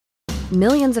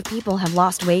Millions of people have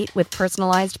lost weight with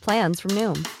personalized plans from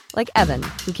Noom. Like Evan,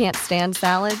 who can't stand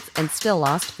salads and still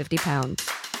lost 50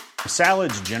 pounds.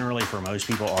 Salads generally for most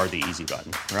people are the easy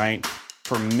button, right?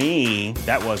 For me,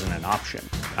 that wasn't an option.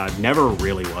 I never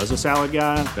really was a salad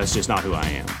guy. That's just not who I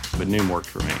am. But Noom worked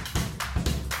for me.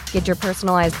 Get your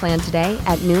personalized plan today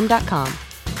at Noom.com.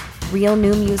 Real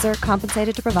Noom user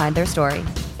compensated to provide their story.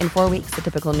 In 4 weeks, the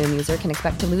typical Noom user can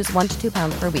expect to lose 1 to 2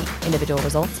 pounds per week. Individual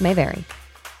results may vary.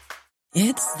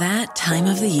 It's that time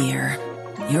of the year.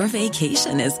 Your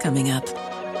vacation is coming up.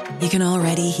 You can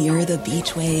already hear the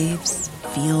beach waves,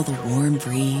 feel the warm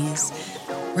breeze,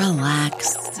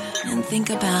 relax, and think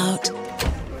about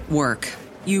work.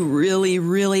 You really,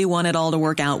 really want it all to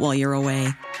work out while you're away.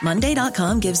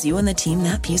 Monday.com gives you and the team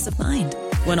that peace of mind.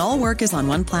 When all work is on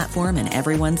one platform and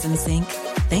everyone's in sync,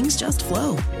 things just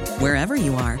flow. Wherever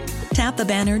you are, tap the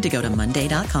banner to go to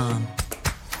Monday.com.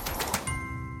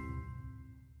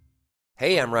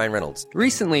 Hey, I'm Ryan Reynolds.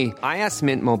 Recently, I asked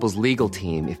Mint Mobile's legal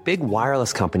team if big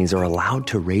wireless companies are allowed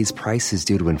to raise prices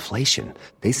due to inflation.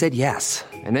 They said yes.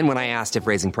 And then when I asked if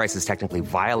raising prices technically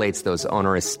violates those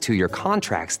onerous 2-year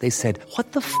contracts, they said,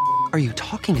 "What the f*** are you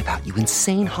talking about, you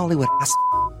insane Hollywood ass f-?"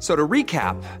 So to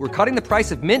recap, we're cutting the price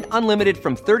of Mint Unlimited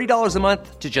from $30 a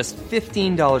month to just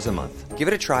 $15 a month. Give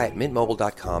it a try at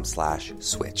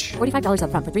mintmobile.com/switch. $45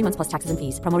 up front for 3 months plus taxes and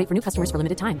fees. Promo rate for new customers for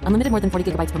limited time. Unlimited more than 40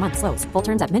 gigabytes per month. Slows full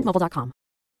terms at mintmobile.com.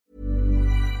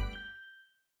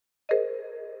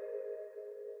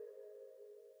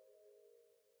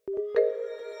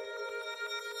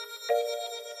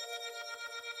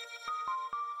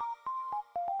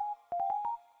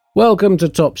 Welcome to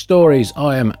Top Stories.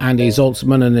 I am Andy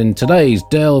Zaltzman, and in today's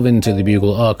delve into the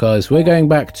Bugle archives, we're going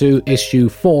back to issue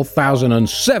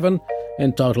 4007,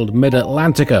 entitled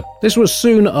Mid-Atlantica. This was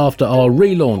soon after our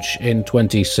relaunch in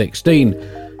 2016.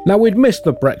 Now, we'd missed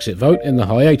the Brexit vote in the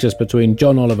hiatus between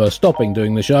John Oliver stopping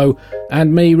doing the show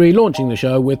and me relaunching the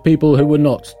show with people who were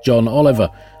not John Oliver,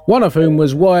 one of whom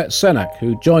was Wyatt Cenac,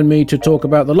 who joined me to talk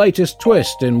about the latest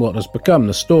twist in what has become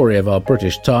the story of our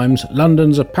British Times,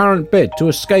 London's apparent bid to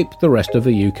escape the rest of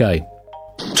the UK.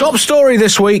 Top story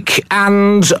this week,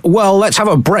 and, well, let's have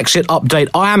a Brexit update.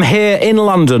 I am here in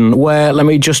London, where, let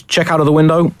me just check out of the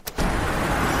window.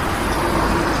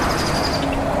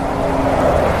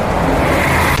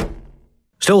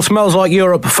 Still smells like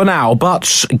Europe for now,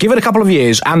 but give it a couple of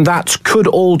years and that could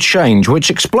all change, which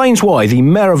explains why the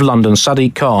Mayor of London,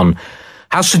 Sadiq Khan,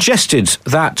 has suggested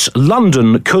that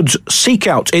London could seek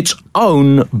out its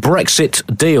own Brexit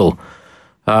deal.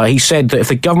 He said that if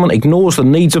the government ignores the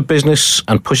needs of business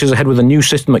and pushes ahead with a new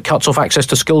system that cuts off access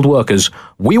to skilled workers,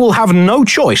 we will have no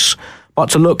choice but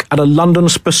to look at a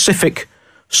London-specific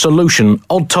solution.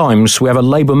 Odd times, we have a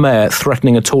Labour mayor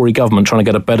threatening a Tory government trying to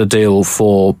get a better deal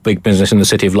for big business in the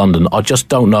City of London. I just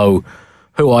don't know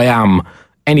who I am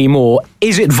anymore.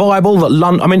 Is it viable that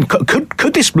London... I mean,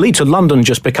 could this lead to London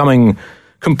just becoming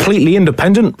completely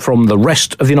independent from the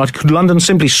rest of the United... Could London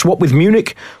simply swap with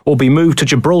Munich or be moved to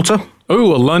Gibraltar?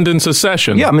 Ooh, a London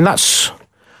secession. Yeah, I mean, that's... I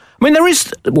mean, there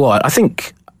is... Well, I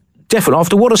think... Definitely,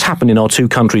 after what has happened in our two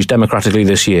countries democratically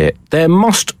this year, there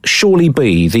must surely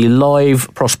be the live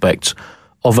prospect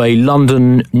of a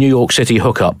London-New York City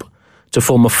hookup to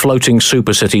form a floating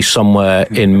super city somewhere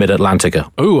in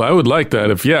Mid-Atlantica. Ooh, I would like that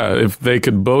if they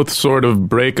could both sort of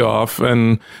break off,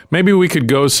 and maybe we could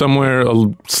go somewhere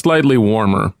slightly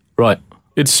warmer. Right.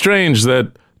 It's strange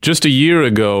that just a year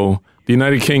ago, the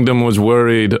United Kingdom was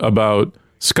worried about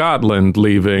Scotland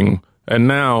leaving, and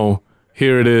now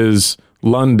here it is...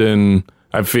 London,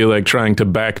 I feel like, trying to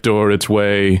backdoor its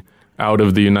way out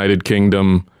of the United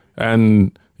Kingdom.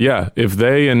 And yeah, if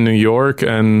they in New York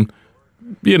and,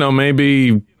 you know,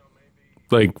 maybe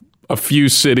like a few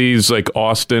cities like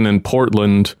Austin and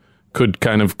Portland could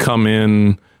kind of come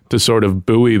in to sort of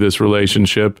buoy this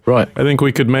relationship, right? I think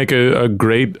we could make a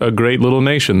great little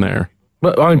nation there.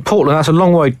 But I mean, Portland, that's a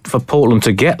long way for Portland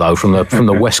to get, though, from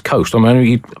the West Coast. I mean,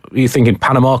 are you thinking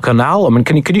Panama Canal? I mean,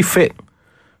 could you fit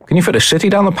a city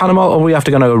down the Panama, or we have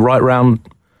to go right round?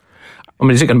 I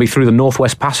mean, is it going to be through the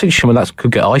Northwest Passage? I mean, that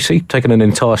could get icy, taking an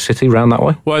entire city round that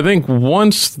way. Well, I think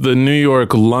once the New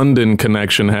York-London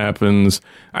connection happens,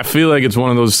 I feel like it's one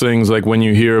of those things like when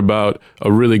you hear about a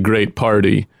really great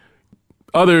party,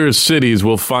 other cities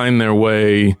will find their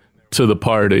way to the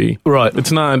party. Right.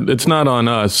 It's not on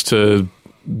us to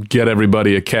get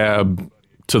everybody a cab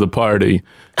to the party.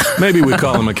 Maybe we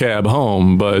call them a cab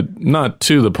home, but not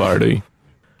to the party.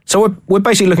 So we're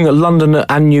basically looking at London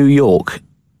and New York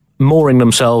mooring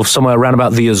themselves somewhere around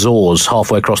about the Azores,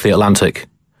 halfway across the Atlantic,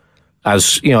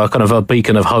 as, you know, a kind of a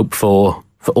beacon of hope for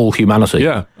all humanity.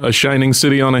 Yeah, a shining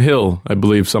city on a hill, I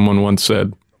believe someone once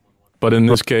said. but in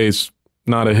this case,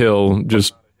 not a hill,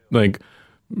 just like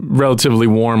relatively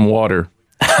warm water.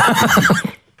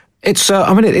 It's,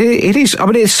 it is. I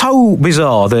mean, it's so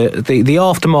bizarre. The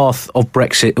aftermath of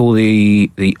Brexit, all the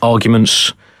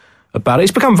arguments about it,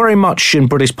 it's become very much in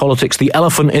British politics the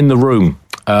elephant in the room.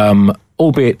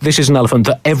 Albeit this is an elephant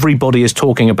that everybody is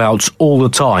talking about all the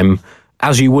time,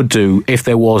 as you would do if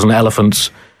there was an elephant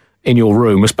in your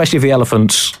room, especially if the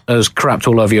elephant has crapped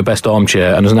all over your best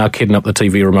armchair and has now kidnapped the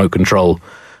TV remote control,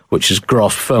 which is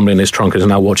grasped firmly in his trunk and is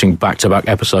now watching back-to-back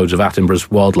episodes of Attenborough's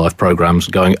wildlife programmes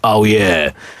going, oh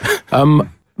yeah.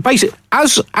 Basically,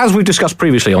 as we've discussed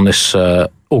previously on this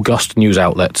august news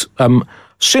outlet,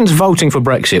 since voting for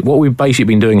Brexit, what we've basically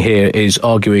been doing here is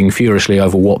arguing furiously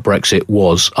over what Brexit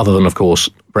was, other than, of course,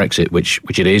 Brexit, which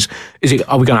it is.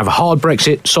 Are we going to have a hard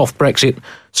Brexit, soft Brexit,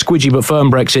 squidgy but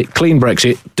firm Brexit, clean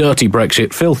Brexit, dirty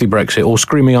Brexit, filthy Brexit, or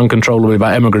screaming uncontrollably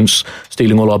about immigrants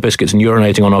stealing all our biscuits and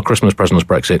urinating on our Christmas presents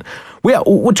Brexit?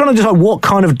 We're trying to decide what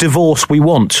kind of divorce we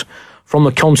want from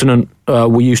the continent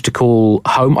we used to call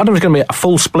home. I don't know if it's going to be a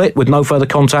full split with no further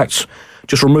contacts,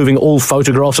 just removing all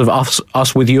photographs of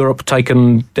us with Europe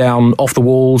taken down off the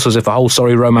walls as if a whole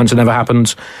sorry romance had never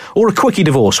happened, or a quickie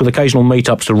divorce with occasional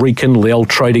meetups to rekindle the old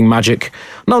trading magic.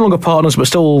 No longer partners, but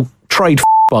still trade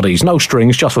buddies. No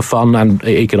strings, just for fun and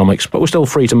economics, but we're still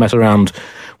free to mess around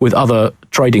with other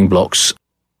trading blocks.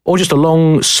 Or just a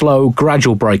long, slow,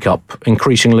 gradual breakup,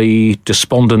 increasingly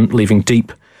despondent, leaving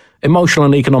deep emotional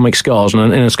and economic scars and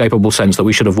an inescapable sense that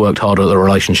we should have worked harder at the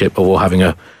relationship before having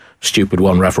a stupid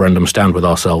one referendum stand with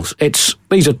ourselves.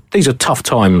 These are tough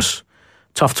times.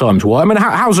 Tough times. Why? I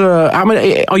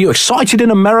mean, are you excited in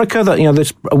America that you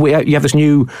have this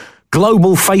new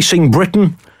global facing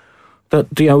Britain that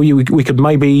we could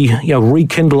maybe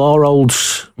rekindle our old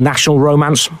national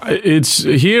romance? It's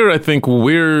here. I think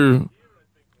we're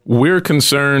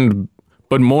concerned,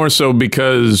 but more so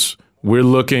because we're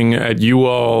looking at you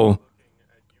all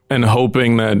and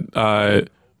hoping that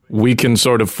we can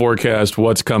sort of forecast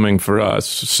what's coming for us.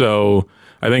 So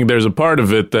I think there's a part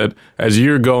of it that as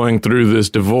you're going through this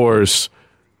divorce,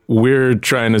 we're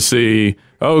trying to see,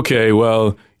 okay,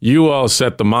 well, you all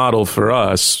set the model for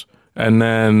us. And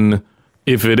then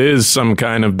if it is some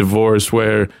kind of divorce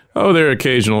where, there are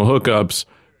occasional hookups,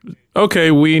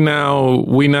 okay, we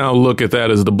now look at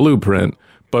that as the blueprint.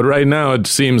 But right now it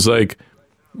seems like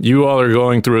you all are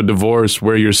going through a divorce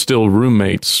where you're still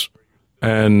roommates,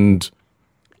 and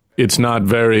it's not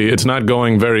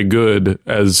going very good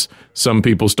as some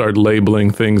people start labeling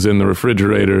things in the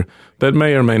refrigerator that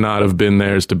may or may not have been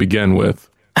theirs to begin with.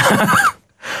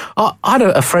 I had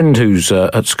a friend who's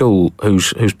at school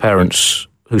whose parents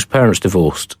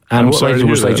divorced, and what they did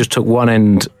was they just took one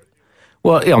end.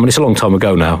 Well, yeah, I mean it's a long time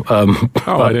ago now.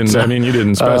 But, you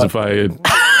didn't specify it.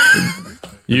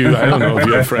 I don't know if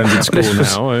you have friends at school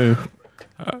now.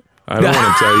 I don't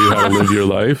want to tell you how to live your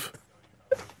life.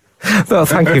 Well,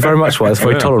 thank you very much. Well, that's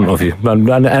very tolerant of you.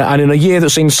 And in a year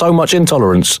that's seen so much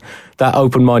intolerance, that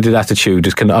open-minded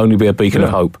attitude can only be a beacon of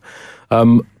hope.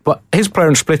 But his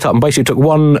parents split up and basically took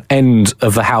one end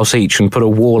of the house each and put a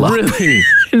wall up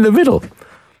in the middle.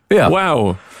 Yeah.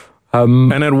 Wow.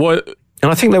 And at what?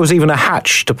 And I think there was even a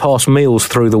hatch to pass meals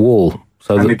through the wall.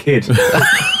 A kid.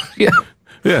 Yeah.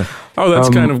 Yeah. Oh, that's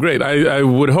kind of great. I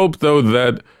would hope, though,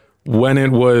 that when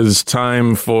it was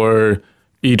time for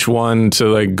each one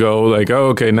to go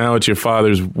okay, now it's your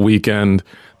father's weekend,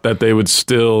 that they would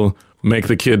still make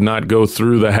the kid not go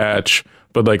through the hatch,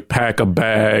 but pack a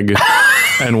bag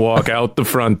and walk out the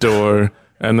front door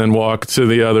and then walk to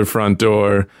the other front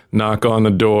door, knock on the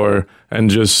door,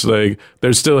 and just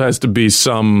there still has to be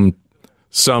some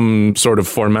sort of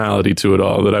formality to it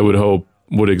all that I would hope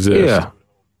would exist. Yeah.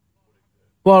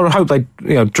 Well, I hope they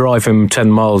drive him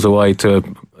 10 miles away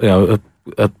to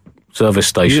a service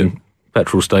station.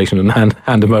 Petrol station and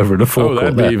hand him over in a forecourt. Oh,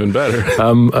 that'd be even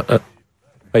better.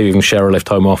 Maybe even share a lift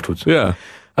home afterwards. Yeah.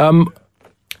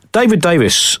 David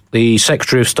Davis, the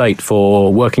Secretary of State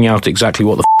for working out exactly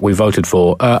what the we voted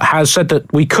for, has said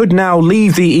that we could now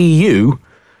leave the EU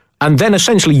and then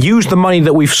essentially use the money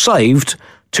that we've saved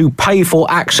to pay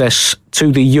for access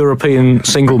to the European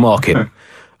single market.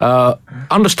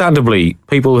 Understandably,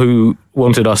 people who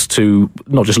wanted us to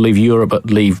not just leave Europe, but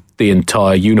leave the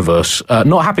entire universe,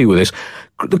 not happy with this.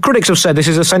 The critics have said this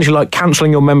is essentially like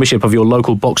cancelling your membership of your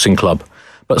local boxing club,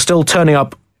 but still turning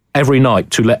up every night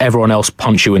to let everyone else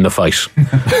punch you in the face.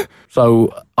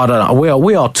 So, I don't know.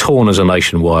 We are torn as a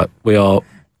nation, Wyatt. We are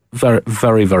very,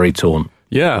 very, very torn.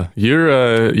 Yeah,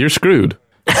 you're screwed.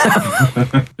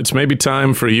 It's maybe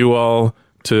time for you all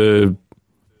to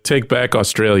take back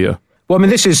Australia. Well, I mean,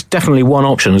 this is definitely one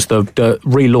option, is the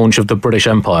relaunch of the British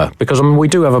Empire, because I mean, we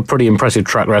do have a pretty impressive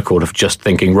track record of just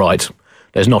thinking, right,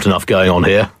 there's not enough going on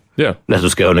here. Yeah. Let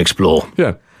us go and explore.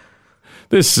 Yeah.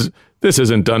 This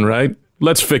isn't done right.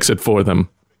 Let's fix it for them.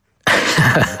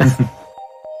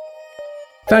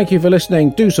 Thank you for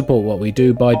listening. Do support what we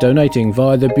do by donating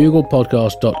via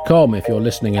thebuglepodcast.com. If you're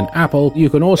listening in Apple, you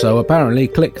can also apparently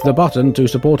click the button to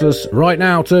support us right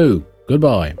now too.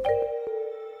 Goodbye.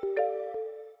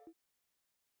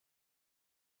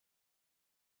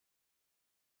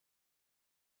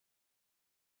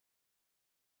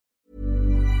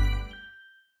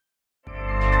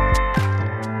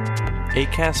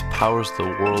 Acast powers the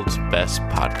world's best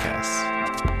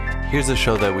podcasts. Here's a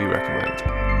show that we recommend.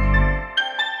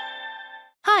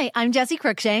 Hi, I'm Jessie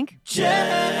Cruikshank. Jessie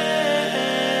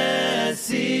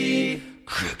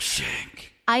Cruikshank.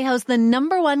 I host the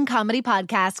 #1 comedy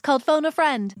podcast called Phone a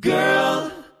Friend.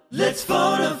 Girl, let's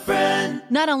phone a friend.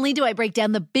 Not only do I break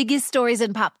down the biggest stories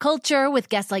in pop culture with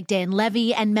guests like Dan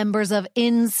Levy and members of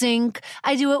NSYNC,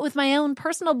 I do it with my own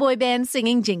personal boy band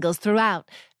singing jingles throughout.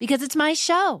 Because it's my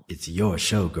show. It's your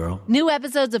show, girl. New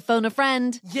episodes of Phone a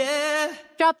Friend. Yeah.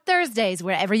 Drop Thursdays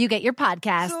wherever you get your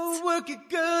podcasts. So work it,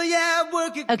 girl, yeah,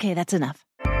 work it. Okay, that's enough.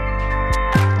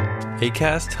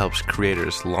 Acast helps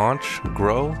creators launch,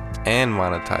 grow, and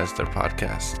monetize their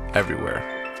podcasts everywhere.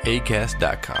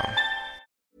 Acast.com.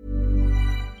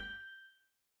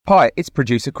 Hi, it's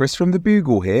producer Chris from The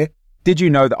Bugle here. Did you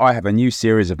know that I have a new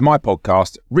series of my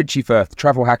podcast, Richie Firth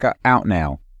Travel Hacker, out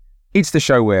now? It's the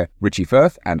show where Richie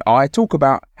Firth and I talk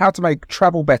about how to make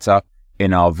travel better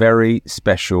in our very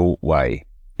special way.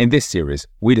 In this series,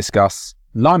 we discuss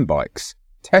Lime bikes,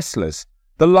 Teslas,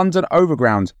 the London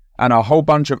Overground, and a whole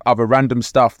bunch of other random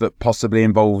stuff that possibly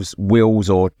involves wheels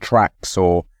or tracks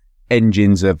or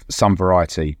engines of some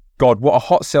variety. God, what a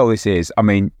hot sell this is. I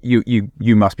mean,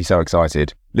 you must be so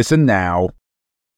excited. Listen now.